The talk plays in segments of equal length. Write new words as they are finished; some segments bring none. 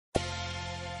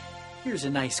Here's a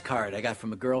nice card I got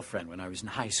from a girlfriend when I was in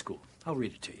high school. I'll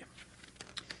read it to you.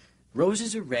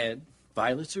 Roses are red,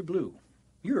 violets are blue.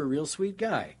 You're a real sweet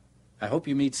guy. I hope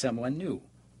you meet someone new.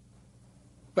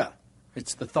 Well,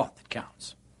 it's the thought that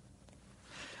counts.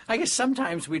 I guess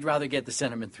sometimes we'd rather get the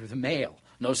sentiment through the mail.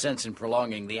 No sense in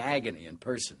prolonging the agony in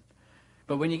person.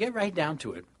 But when you get right down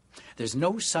to it, there's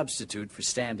no substitute for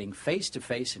standing face to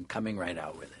face and coming right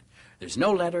out with it. There's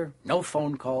no letter, no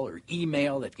phone call, or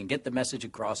email that can get the message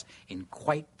across in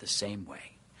quite the same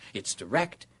way. It's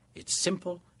direct, it's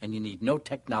simple, and you need no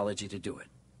technology to do it.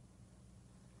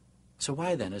 So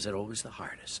why then is it always the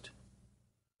hardest?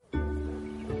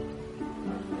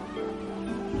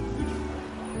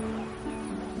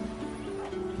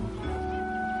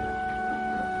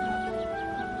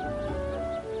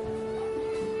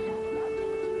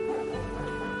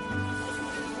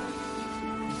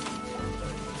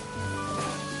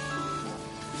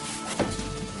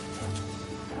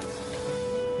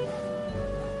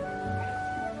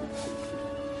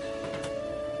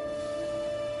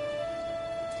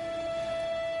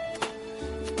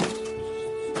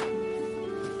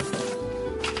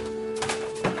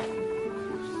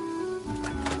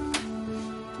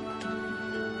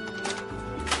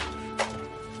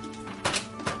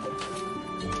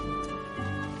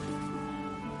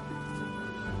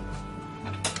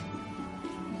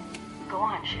 Go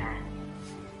on, Sharon.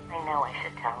 I know I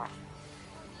should tell him.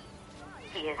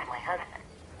 He is my husband.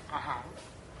 Uh-huh.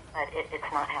 But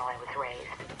it's not how I was raised.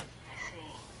 I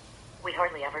see. We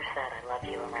hardly ever said I love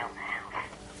you around the house.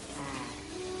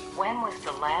 When was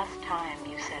the last time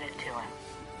you said it to him?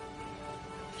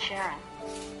 Sharon,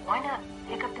 why not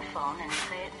pick up the phone and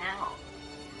say it now?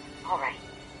 All right.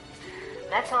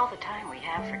 That's all the time we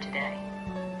have for today.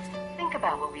 Think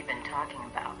about what we've been talking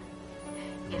about.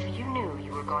 If you knew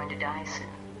you were going to die soon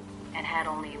and had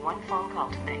only one phone call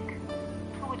to make,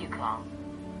 who would you call?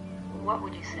 What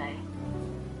would you say?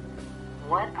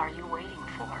 What are you waiting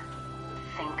for?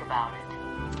 Think about it.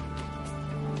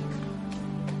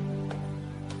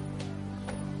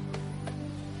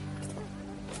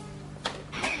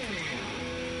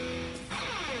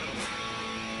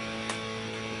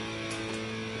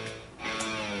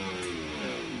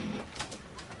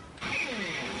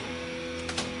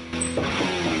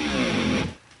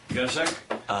 You got a sec?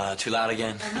 Too loud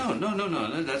again?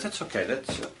 No. That's okay.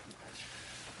 That's.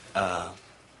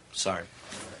 Sorry.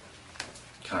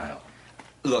 Kyle.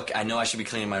 Look, I know I should be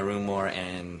cleaning my room more,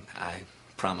 and I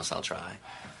promise I'll try.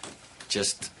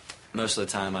 Just most of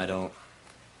the time I don't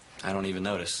even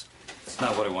notice. It's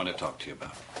not what I want to talk to you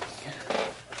about.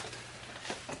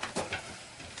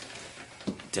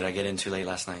 Did I get in too late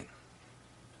last night?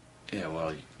 Yeah,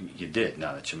 well, you did,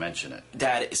 now that you mention it.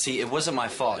 Dad, see, it wasn't my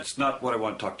fault. It's not what I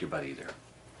want to talk to you about either.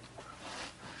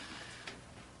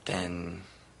 Then,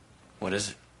 what is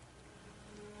it?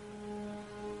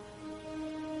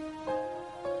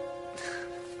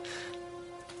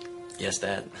 Yes,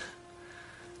 Dad.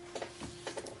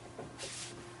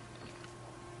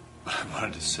 What I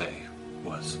wanted to say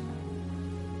was...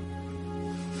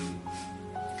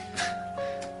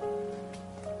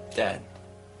 Dad,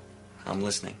 I'm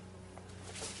listening.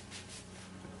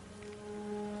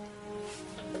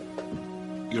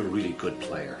 You're a really good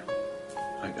player.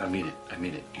 I mean it. I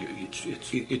mean it.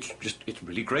 It's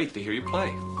really great to hear you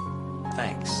play.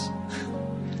 Thanks.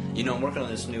 You know, I'm working on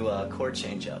this new chord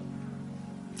change-up.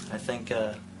 I think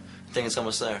it's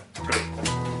almost there. Great.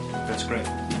 That's great.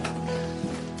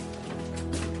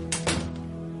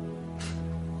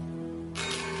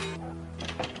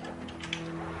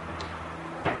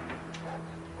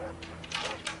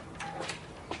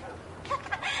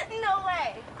 No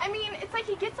way. I mean, it's like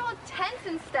he gets all tense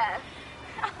and stuff.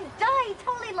 Duh, he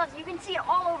totally loves you. You can see it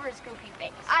all over his goofy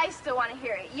face. I still want to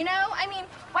hear it, you know? I mean,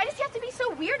 why does he have to be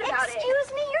so weird about it?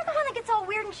 Excuse me? You're the one that gets all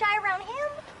weird and shy around him.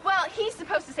 Well, he's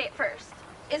supposed to say it first,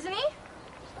 isn't he?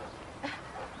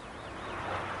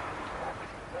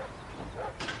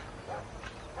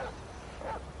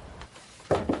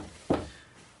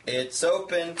 It's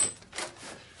open.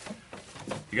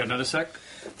 You got another sec?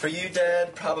 For you,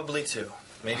 Dad, probably 2,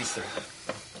 maybe 3.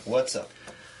 What's up?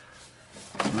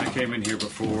 When I came in here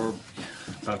before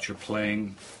about your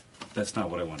playing, that's not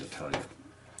what I wanted to tell you.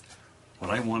 What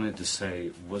I wanted to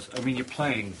say was, I mean, your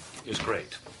playing is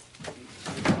great.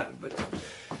 But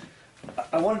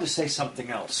I wanted to say something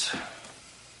else.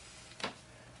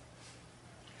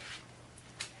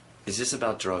 Is this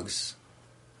about drugs?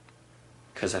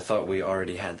 Because I thought we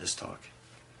already had this talk.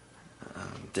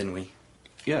 Didn't we?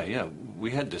 Yeah,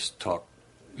 we had this talk.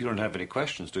 You don't have any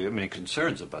questions, do you? Have any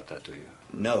concerns about that, do you?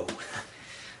 No.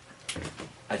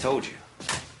 I told you.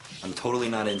 I'm totally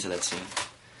not into that scene.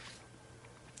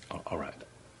 All right.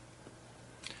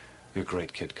 You're a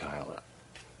great kid, Kyle.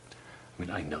 I mean,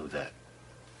 I know that.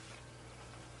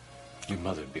 Your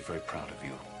mother would be very proud of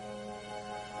you.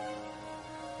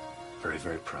 Very,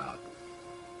 very proud.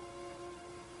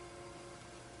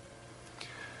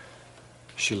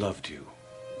 She loved you,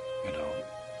 you know,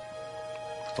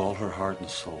 with all her heart and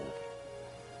soul.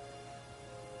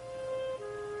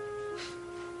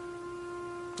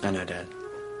 I know, Dad.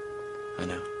 I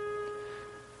know.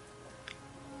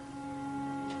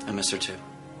 I miss her too.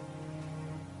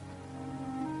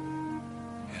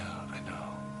 Yeah, I know.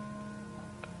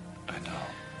 I know.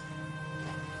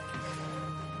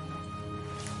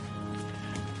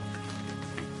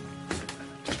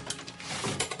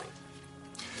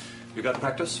 You got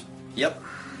practice? Yep.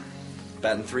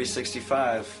 Batting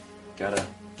 .365. Gotta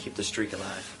keep the streak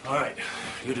alive. All right.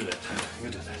 You do that. You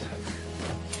do that.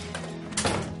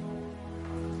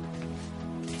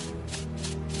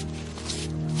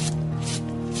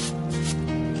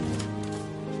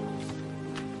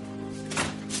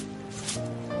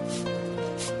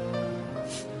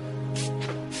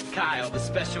 Kyle, the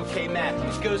special K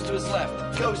Matthews, goes to his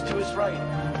left, goes to his right.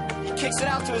 He kicks it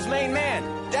out to his main man,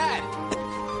 Dad.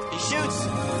 He shoots,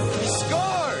 he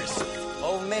scores.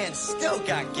 Old man still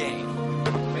got game.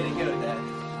 Way to go, Dad.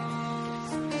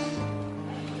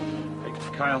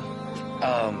 Hey, Kyle.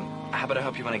 How about I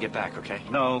help you when I get back, okay?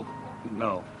 No.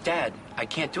 Dad, I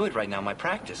can't do it right now, my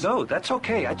practice. No, that's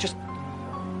okay.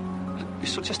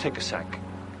 So just take a sec.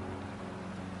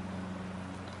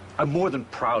 I'm more than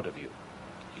proud of you.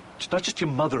 It's not just your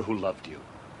mother who loved you.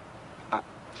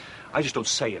 I just don't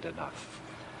say it enough.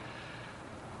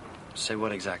 Say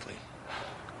what exactly?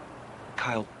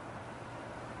 Kyle.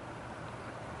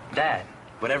 Dad,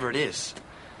 whatever it is,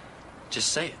 just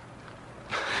say it.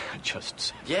 Just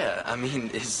say it. Yeah, I mean,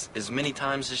 as many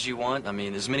times as you want. I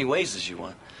mean, as many ways as you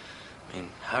want. I mean,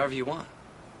 however you want.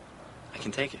 I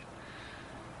can take it.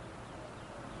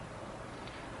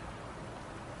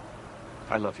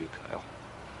 I love you, Kyle.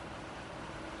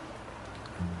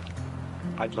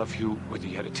 I'd love you whether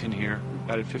you had a tin here,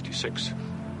 batted 56.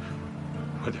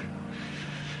 Whether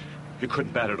you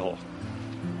couldn't bat at all.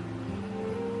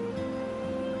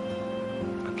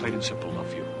 I plain and simple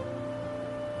love you.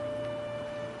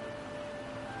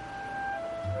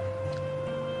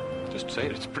 Just say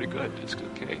it. It's pretty good. It's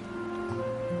okay.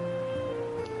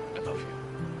 I love you.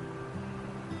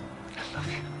 I love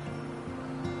you.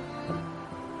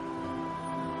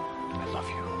 I love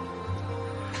you.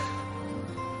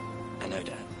 I know,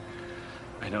 Dad.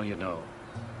 I know you know,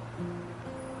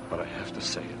 but I have to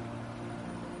say it.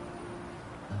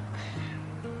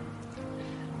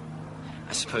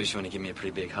 I suppose you want to give me a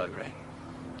pretty big hug, right?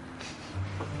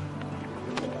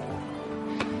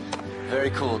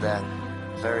 Very cool, Dad.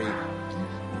 Very,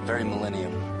 very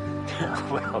millennium.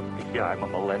 Well, yeah, I'm a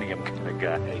millennium kind of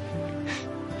guy.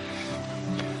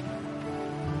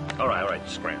 All right,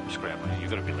 scram. You're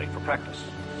going to be late for practice.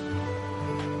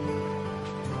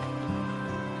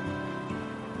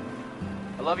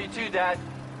 I love you too, Dad.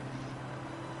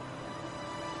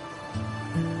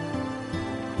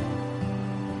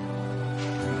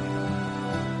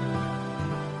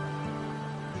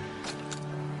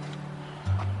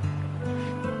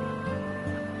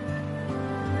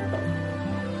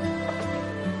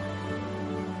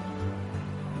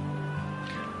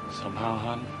 Somehow,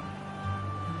 hon,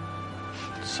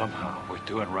 we're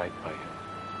doing right by you.